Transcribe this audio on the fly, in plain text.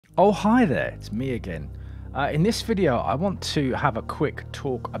Oh, hi there, it's me again. In this video, I want to have a quick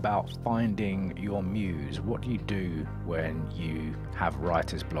talk about finding your muse. What do you do when you have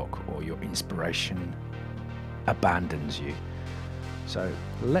writer's block or your inspiration abandons you? So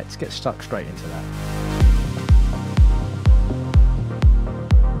let's get stuck straight into that.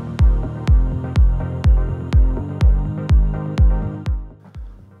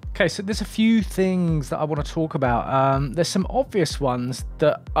 Okay, so there's a few things that I want to talk about. There's some obvious ones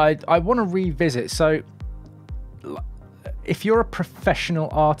that I want to revisit. So if you're a professional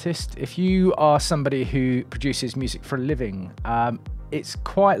artist, if you are somebody who produces music for a living, it's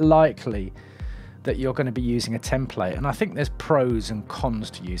quite likely that you're going to be using a template. And I think there's pros and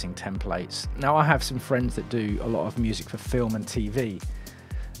cons to using templates. Now, I have some friends that do a lot of music for film and TV,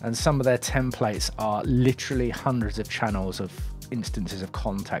 and some of their templates are literally hundreds of channels of instances of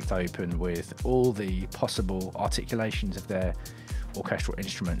contact open with all the possible articulations of their orchestral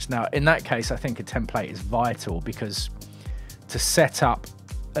instruments. Now, in that case, I think a template is vital, because to set up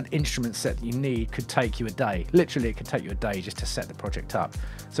an instrument set that you need could take you a day. Literally, it could take you a day just to set the project up.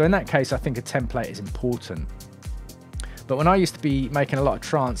 So in that case, I think a template is important. But when I used to be making a lot of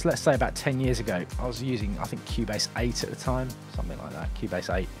trance, let's say about 10 years ago, I was using, I think, Cubase 8 at the time, something like that,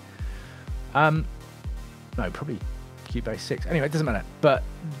 Cubase 8. No, probably Cubase 6. Anyway, it doesn't matter. But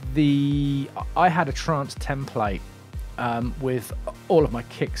I had a trance template with all of my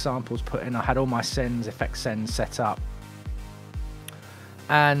kick samples put in. I had all my sends, effect sends set up.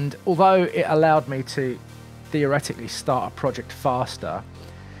 And although it allowed me to theoretically start a project faster,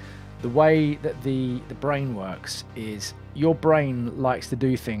 the way that the brain works is your brain likes to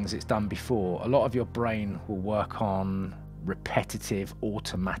do things it's done before. A lot of your brain will work on repetitive,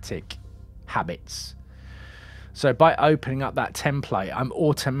 automatic habits. So by opening up that template, I'm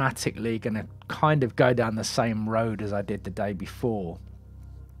automatically going to kind of go down the same road as I did the day before.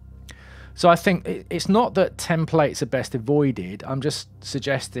 So I think it's not that templates are best avoided. I'm just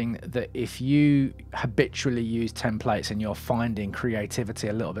suggesting that if you habitually use templates and you're finding creativity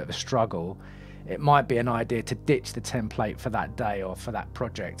a little bit of a struggle, it might be an idea to ditch the template for that day or for that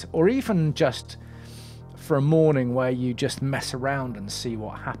project, or even just for a morning where you just mess around and see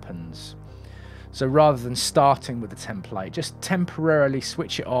what happens. So rather than starting with the template, just temporarily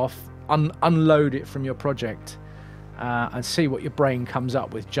switch it off, unload it from your project, and see what your brain comes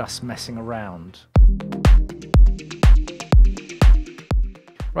up with just messing around.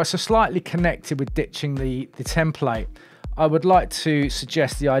 Right, so slightly connected with ditching the template, I would like to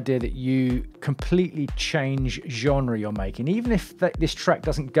suggest the idea that you completely change genre you're making, even if this track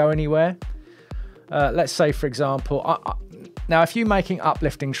doesn't go anywhere. Let's say, for example, now if you're making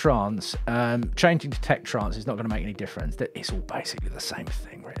uplifting trance, changing to tech trance is not going to make any difference. It's all basically the same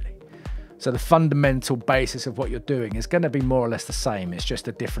thing, really. So the fundamental basis of what you're doing is going to be more or less the same. It's just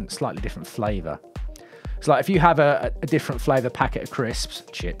a slightly different flavor. It's like if you have a different flavor packet of crisps,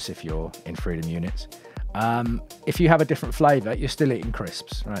 chips if you're in freedom units, if you have a different flavor, you're still eating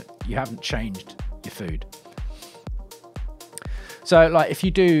crisps, right? You haven't changed your food. So like if you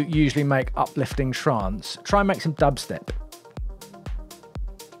do usually make uplifting trance, try and make some dubstep.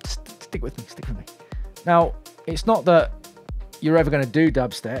 Stick with me, stick with me. Now, it's not that you're ever going to do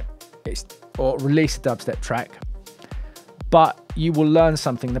dubstep, or release a dubstep track, but you will learn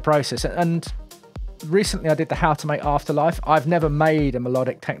something in the process. And recently I did the How to Make Afterlife. I've never made a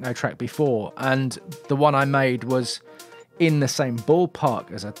melodic techno track before, and the one I made was in the same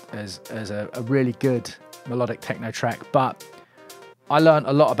ballpark as a really good melodic techno track, but I learned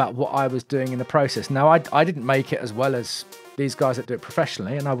a lot about what I was doing in the process. Now, I didn't make it as well as these guys that do it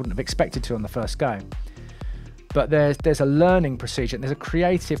professionally, and I wouldn't have expected to on the first go. But there's a learning procedure, and there's a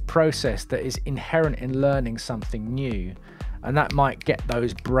creative process that is inherent in learning something new, and that might get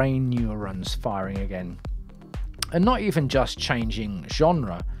those brain neurons firing again. And not even just changing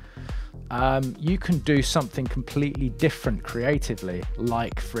genre. You can do something completely different creatively,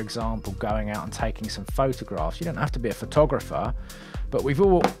 like, for example, going out and taking some photographs. You don't have to be a photographer, but we've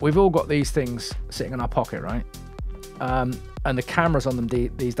all got these things sitting in our pocket, right? And the cameras on them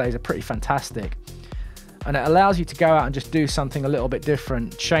these days are pretty fantastic. And it allows you to go out and just do something a little bit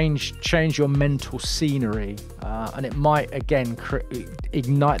different, change your mental scenery, and it might, again,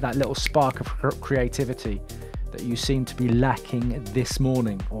 ignite that little spark of creativity that you seem to be lacking this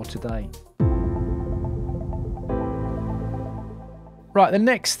morning or today. Right, the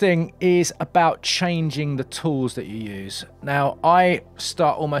next thing is about changing the tools that you use. Now, I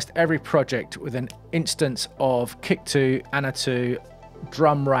start almost every project with an instance of Kick 2, Ana 2,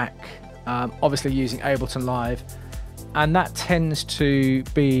 drum rack, obviously using Ableton Live, and that tends to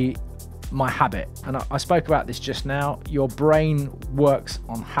be my habit. And I spoke about this just now. Your brain works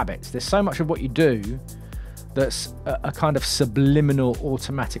on habits. There's so much of what you do that's a kind of subliminal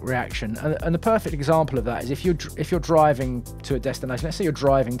automatic reaction. And the perfect example of that is if you're driving to a destination, let's say you're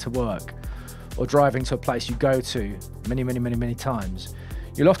driving to work or driving to a place you go to many times,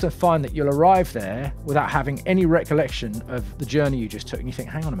 you'll often find that you'll arrive there without having any recollection of the journey you just took. And you think,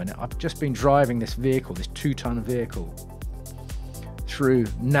 hang on a minute, I've just been driving this vehicle, this 2-ton vehicle, through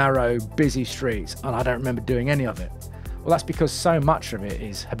narrow, busy streets, and I don't remember doing any of it. Well, that's because so much of it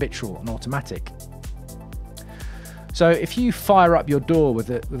is habitual and automatic. So if you fire up your door with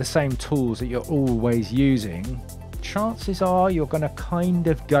the same tools that you're always using, chances are you're going to kind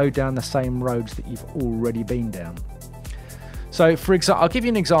of go down the same roads that you've already been down. So for example, I'll give you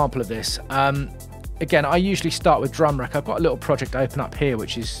an example of this. Again, I usually start with drum rack. I've got a little project open up here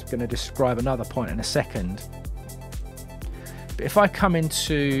which is going to describe another point in a second. But if I come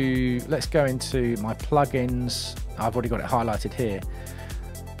into, let's go into my plugins. I've already got it highlighted here.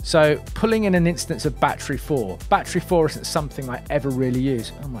 So pulling in an instance of battery 4. Battery 4 isn't something I ever really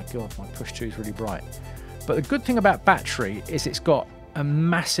use. Oh my God, my push 2 is really bright. But the good thing about battery is it's got a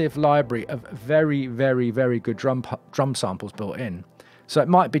massive library of very good drum samples built in. So it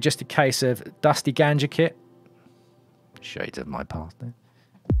might be just a case of Dusty Ganja kit. Shades of my past there.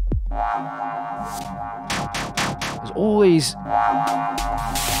 There's all these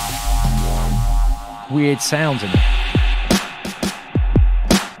weird sounds in it.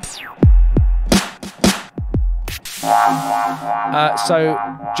 So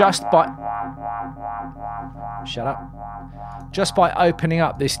just by opening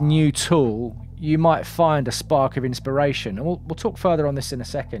up this new tool, you might find a spark of inspiration. And we'll talk further on this in a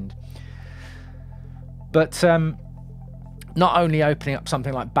second. But not only opening up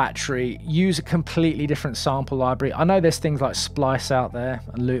something like battery, use a completely different sample library. I know there's things like Splice out there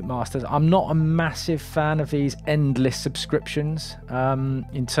and Loop Masters. I'm not a massive fan of these endless subscriptions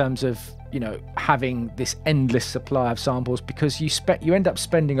in terms of, you know, having this endless supply of samples, because you end up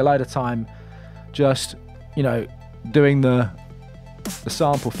spending a load of time just, you know, doing the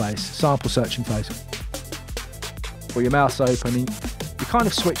sample searching phase, or your mouse open, and you kind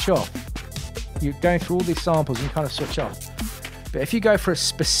of switch off. You're going through all these samples and you kind of switch off. But if you go for a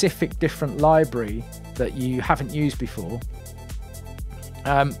specific different library that you haven't used before,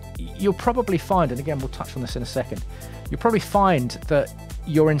 you'll probably find, and again we'll touch on this in a second, you'll probably find that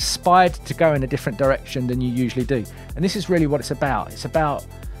you're inspired to go in a different direction than you usually do. And this is really what it's about.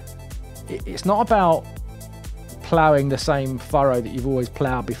 It's not about ploughing the same furrow that you've always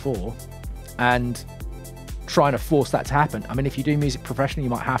ploughed before and trying to force that to happen. I mean, if you do music professionally, you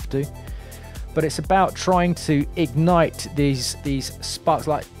might have to, but it's about trying to ignite these sparks.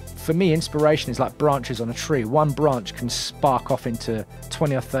 Like for me, inspiration is like branches on a tree. One branch can spark off into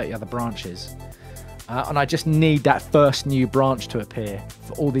 20 or 30 other branches. And I just need that first new branch to appear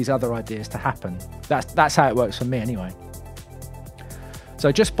for all these other ideas to happen. That's how it works for me anyway.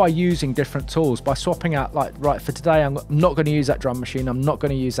 So just by using different tools, by swapping out, like, right, for today, I'm not going to use that drum machine, I'm not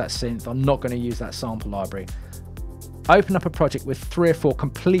going to use that synth, I'm not going to use that sample library. Open up a project with 3 or 4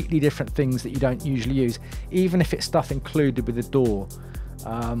 completely different things that you don't usually use, even if it's stuff included with the DAW.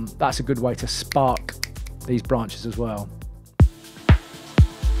 That's a good way to spark these branches as well.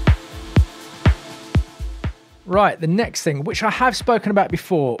 Right, the next thing, which I have spoken about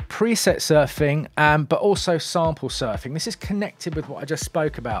before, preset surfing, but also sample surfing. This is connected with what I just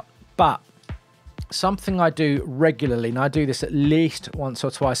spoke about, but something I do regularly, and I do this at least once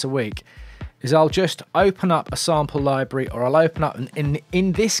or twice a week, is I'll just open up a sample library, or I'll open up, and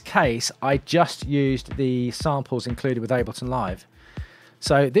in this case, I just used the samples included with Ableton Live.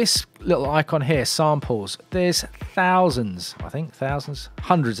 So this little icon here, samples, there's thousands, I think, thousands,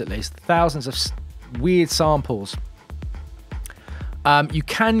 hundreds at least, thousands of weird samples. You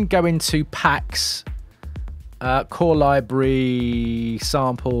can go into packs, core library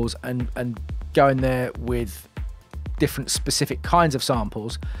samples, and go in there with different specific kinds of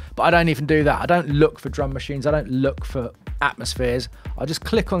samples, but I don't even do that. I don't look for drum machines, I don't look for atmospheres. I just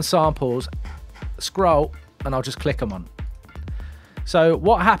click on samples, scroll, and I'll just click them on. So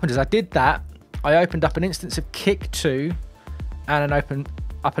what happened is I did that, I opened up an instance of kick 2 and opened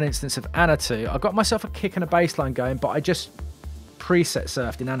up an instance of Anna 2. I got myself a kick and a bass line going, but I just preset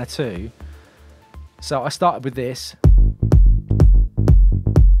surfed in Anna 2. So I started with this,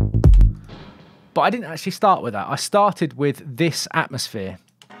 but I didn't actually start with that. I started with this atmosphere.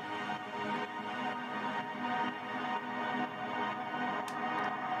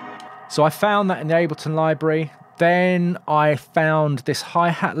 So I found that in the Ableton library. Then I found this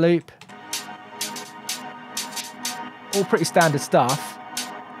hi-hat loop. All pretty standard stuff.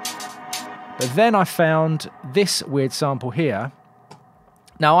 But then I found this weird sample here.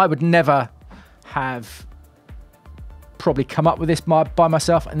 Now, I would never have probably come up with this by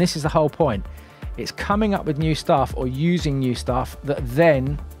myself, and this is the whole point. It's coming up with new stuff or using new stuff that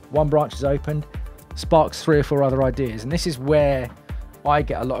then one branch is opened, sparks 3 or 4 other ideas. And this is where I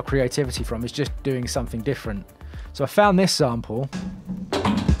get a lot of creativity from, is just doing something different. So I found this sample.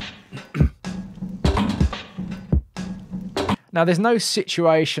 Now, there's no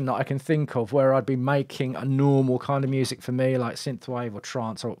situation that I can think of where I'd be making a normal kind of music for me, like synthwave or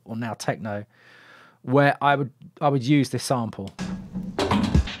trance or now techno, where I would use this sample.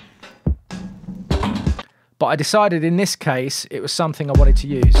 But I decided in this case it was something I wanted to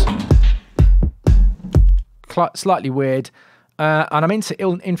use. Slightly weird. And I'm into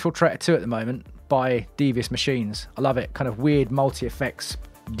Infiltrator 2 at the moment by Devious Machines. I love it. Kind of weird multi-effects,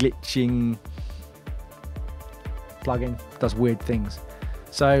 glitching plugin. Does weird things.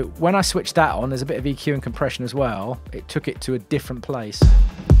 So when I switched that on, there's a bit of EQ and compression as well. It took it to a different place.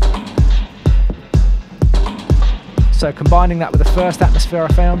 So combining that with the first atmosphere I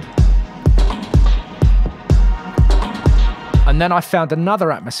found. And then I found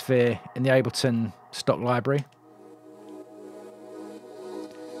another atmosphere in the Ableton stock library,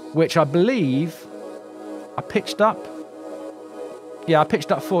 which I believe I pitched up. Yeah, I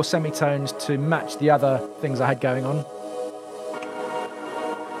pitched up 4 semitones to match the other things I had going on.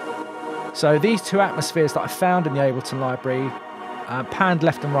 So these 2 atmospheres that I found in the Ableton library, panned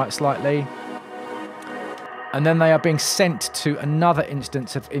left and right slightly, and then they are being sent to another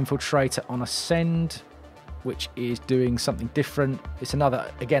instance of Infiltrator on Ascend, which is doing something different. It's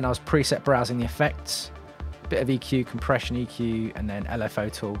another, again, I was preset browsing the effects, a bit of EQ, compression EQ, and then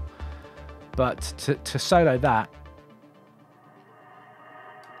LFO tool. But to solo that,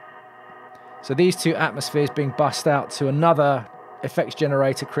 so these 2 atmospheres being bussed out to another effects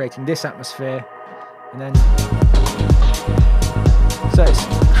generator, creating this atmosphere, and then, so it's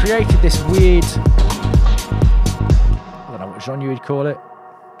created this weird, I don't know what genre you'd call it.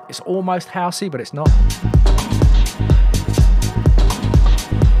 It's almost housey, but it's not.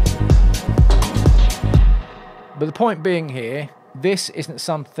 But the point being here, this isn't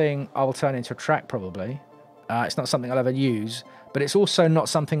something I will turn into a track probably. It's not something I'll ever use, but it's also not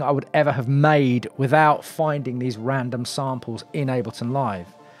something I would ever have made without finding these random samples in Ableton Live,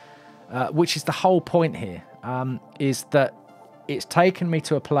 which is the whole point here, is that it's taken me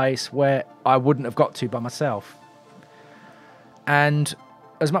to a place where I wouldn't have got to by myself. And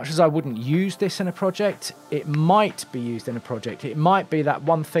as much as I wouldn't use this in a project, it might be used in a project. It might be that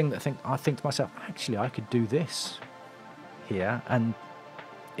one thing that I think to myself, actually, I could do this here and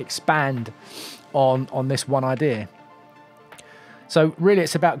expand on this one idea. So really,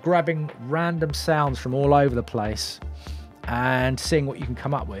 it's about grabbing random sounds from all over the place and seeing what you can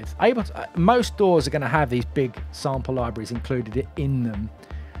come up with. Most DAWs are going to have these big sample libraries included in them.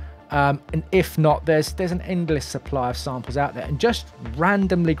 And if not, there's an endless supply of samples out there, and just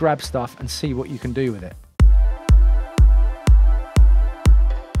randomly grab stuff and see what you can do with it.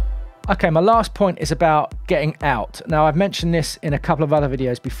 Okay, my last point is about getting out. Now, I've mentioned this in a couple of other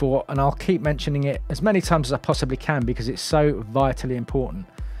videos before, and I'll keep mentioning it as many times as I possibly can because it's so vitally important.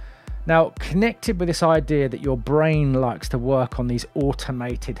 Now, connected with this idea that your brain likes to work on these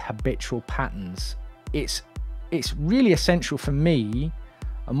automated habitual patterns, it's really essential for me.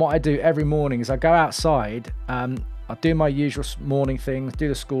 And what I do every morning is I go outside, I do my usual morning things, do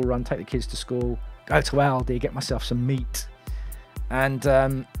the school run, take the kids to school, go to Aldi, get myself some meat.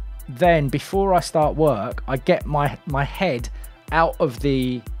 And then before I start work, I get my head out of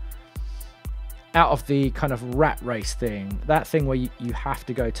the kind of rat race thing, that thing where you have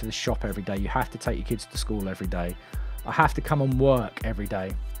to go to the shop every day, you have to take your kids to school every day, I have to come and work every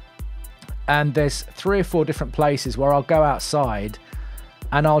day. And there's 3 or 4 different places where I'll go outside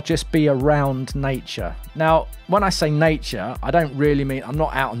and I'll just be around nature. Now, when I say nature, I don't really mean I'm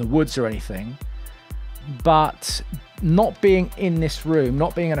not out in the woods or anything, but not being in this room,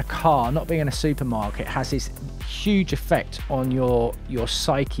 not being in a car, not being in a supermarket has this huge effect on your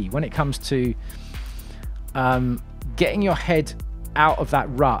psyche when it comes to getting your head out of that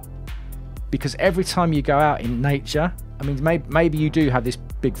rut. Because every time you go out in nature, I mean, maybe you do have this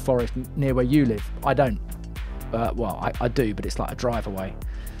big forest near where you live. I don't. Well, I do, but it's like a drive away,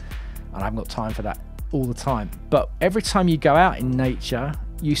 and I haven't got time for that all the time. But every time you go out in nature,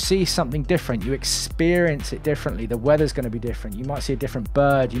 you see something different, you experience it differently. The weather's going to be different, you might see a different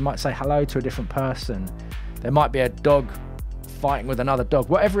bird, you might say hello to a different person, there might be a dog fighting with another dog,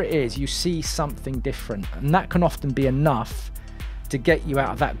 whatever it is, you see something different, and that can often be enough to get you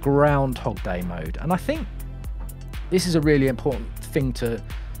out of that Groundhog Day mode. And I think this is a really important thing to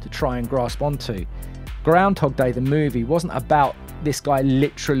to try and grasp onto. Groundhog Day, the movie, wasn't about this guy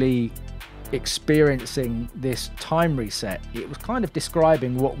literally experiencing this time reset. It was kind of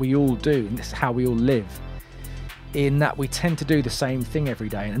describing what we all do, and this is how we all live, in that we tend to do the same thing every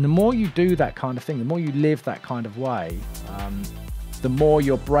day. And the more you do that kind of thing, the more you live that kind of way, the more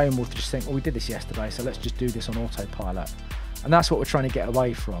your brain will just think, well, we did this yesterday, so let's just do this on autopilot. And that's what we're trying to get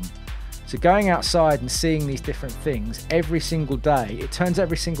away from. So going outside and seeing these different things every single day, it turns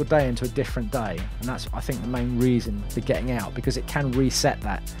every single day into a different day. And that's, I think, the main reason for getting out, because it can reset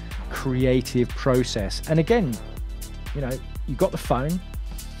that creative process. And again, you know, you've got the phone,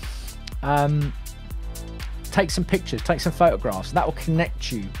 take some pictures, take some photographs. That will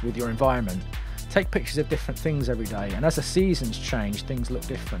connect you with your environment. Take pictures of different things every day, and as the seasons change, things look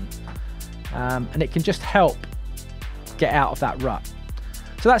different, and it can just help get out of that rut.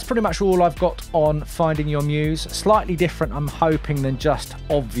 So that's pretty much all I've got on finding your muse. Slightly different, I'm hoping, than just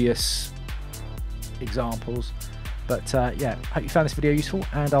obvious examples. But yeah, hope you found this video useful,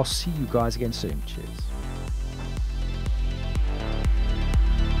 and I'll see you guys again soon. Cheers.